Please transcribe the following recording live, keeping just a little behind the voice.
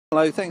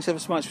Hello, thanks ever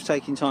so much for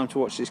taking time to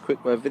watch this quick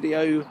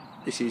video.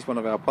 This is one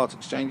of our part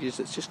exchanges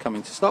that's just come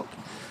into stock.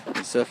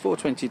 It's a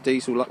 420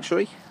 diesel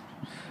Luxury.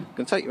 I'm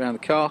going to take you around the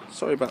car.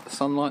 Sorry about the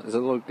sunlight, there's a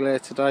lot of glare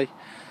today,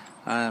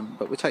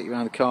 but we'll take you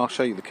around the car,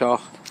 show you the car,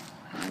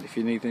 and if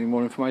you need any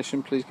more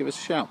information please give us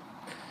a shout.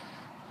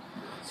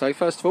 So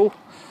first of all,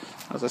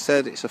 as I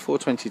said, it's a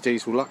 420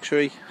 diesel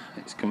Luxury.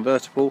 It's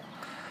convertible,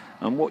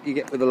 and what you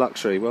get with the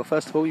Luxury, well,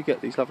 first of all you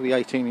get these lovely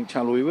 18-inch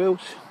alloy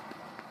wheels.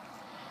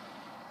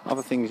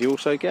 Other things you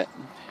also get,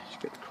 you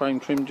get the chrome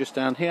trim just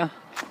down here,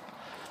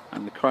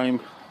 and the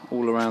chrome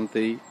all around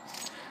the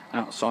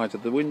outside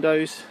of the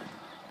windows.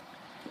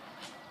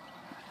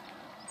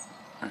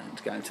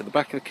 And going to the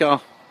back of the car,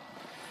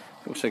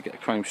 you also get a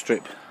chrome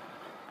strip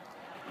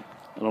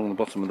along the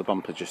bottom of the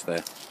bumper just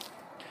there,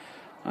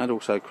 and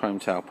also chrome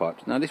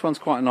tailpipes. Now this one's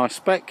quite a nice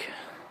spec.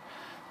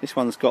 This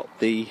one's got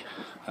the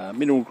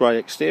mineral grey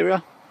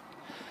exterior,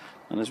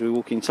 and as we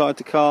walk inside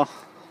the car,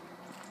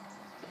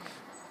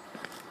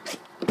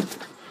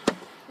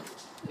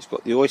 it's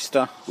got the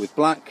Oyster with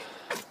black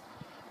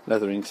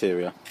leather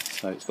interior.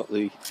 So it's got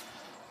the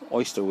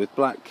Oyster with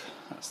black,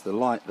 that's the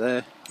light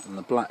there, and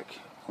the black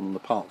on the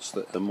parts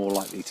that are more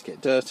likely to get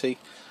dirty.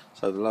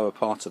 So the lower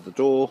part of the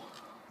door,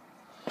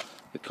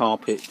 the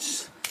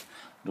carpets,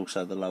 and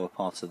also the lower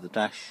part of the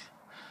dash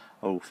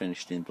are all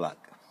finished in black.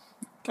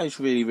 Goes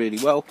really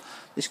well.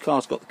 This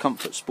car's got the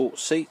comfort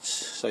sports seats,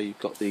 so you've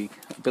got the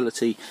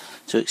ability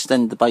to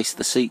extend the base of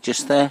the seat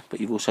just there, but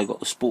you've also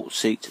got the sports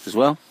seat as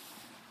well.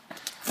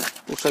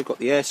 Also got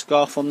the air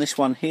scarf on this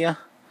one here,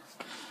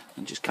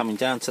 and just coming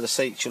down to the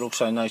seats you'll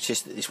also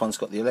notice that this one's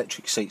got the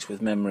electric seats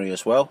with memory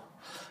as well,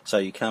 so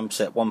you can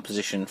set one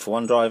position for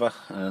one driver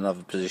and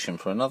another position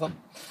for another.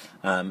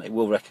 It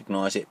will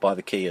recognise it by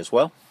the key as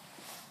well.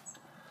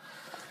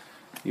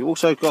 You've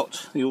also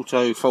got the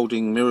auto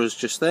folding mirrors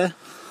just there,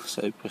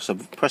 so press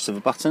of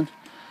a button,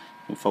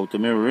 you can fold the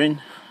mirror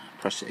in,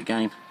 press it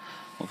again,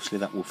 obviously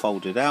that will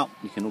fold it out.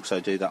 You can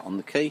also do that on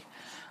the key.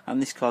 And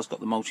this car's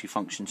got the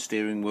multi-function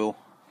steering wheel.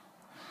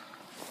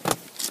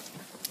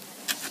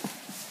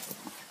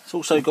 It's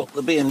also got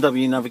the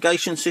BMW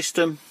navigation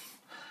system.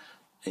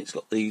 It's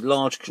got the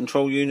large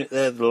control unit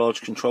there, the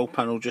large control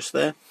panel just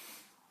there.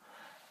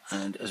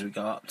 And as we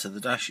go up to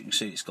the dash, you can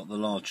see it's got the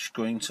large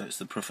screen, so it's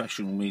the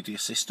professional media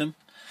system.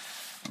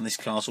 And this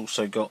car's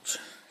also got,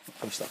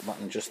 press that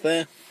button just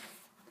there.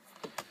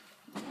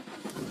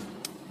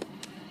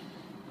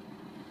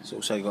 It's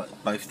also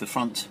got both the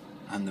front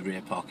and the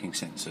rear parking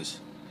sensors.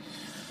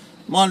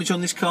 Mileage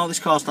on this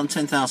car's done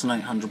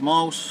 10,800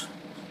 miles.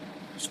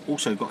 It's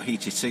also got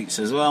heated seats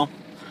as well.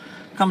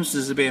 Comes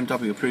as a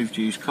BMW approved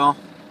used car,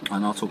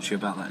 and I'll talk to you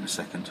about that in a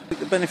second.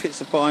 The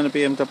benefits of buying a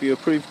BMW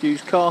approved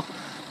used car,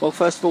 well,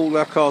 first of all,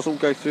 our cars all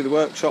go through the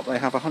workshop. They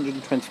have a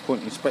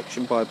 120-point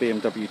inspection by a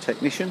BMW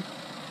technician.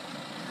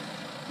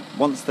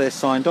 Once they're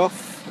signed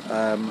off,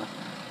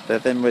 they're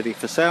then ready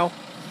for sale.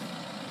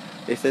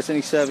 If there's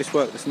any service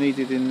work that's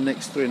needed in the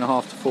next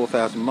 3,500 to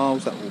 4,000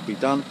 miles, that will be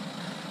done.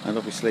 And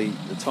obviously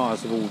the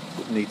tyres all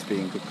need to be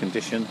in good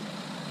condition,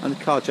 and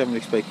the car,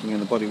 generally speaking,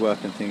 and the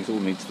bodywork and things all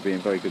needs to be in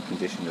very good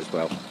condition as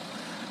well.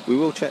 We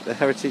will check the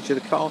heritage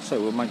of the car, so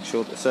we'll make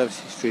sure that the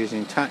service history is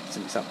intact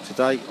and it's up to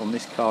date. On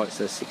this car it's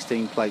a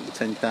 16 plate with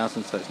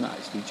 10,000, so it's not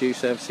actually due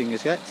servicing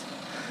as yet,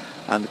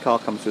 and the car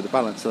comes with the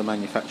balance of the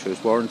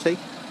manufacturer's warranty.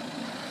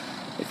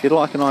 If you'd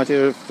like an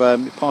idea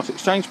of part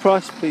exchange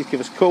price, please give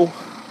us a call.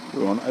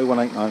 We're on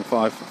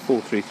 01895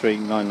 433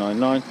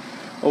 999.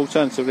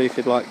 Alternatively, if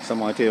you'd like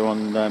some idea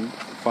on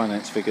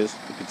finance figures,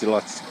 we'd be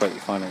delighted to quote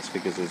your finance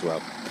figures as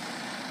well.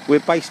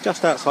 We're based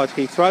just outside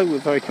Heathrow. We're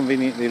very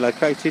conveniently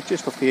located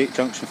just off the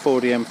junction 4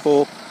 of the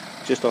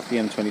M4, just off the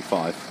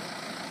M25.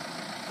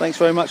 Thanks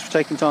very much for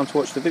taking time to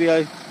watch the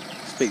video.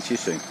 Speak to you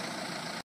soon.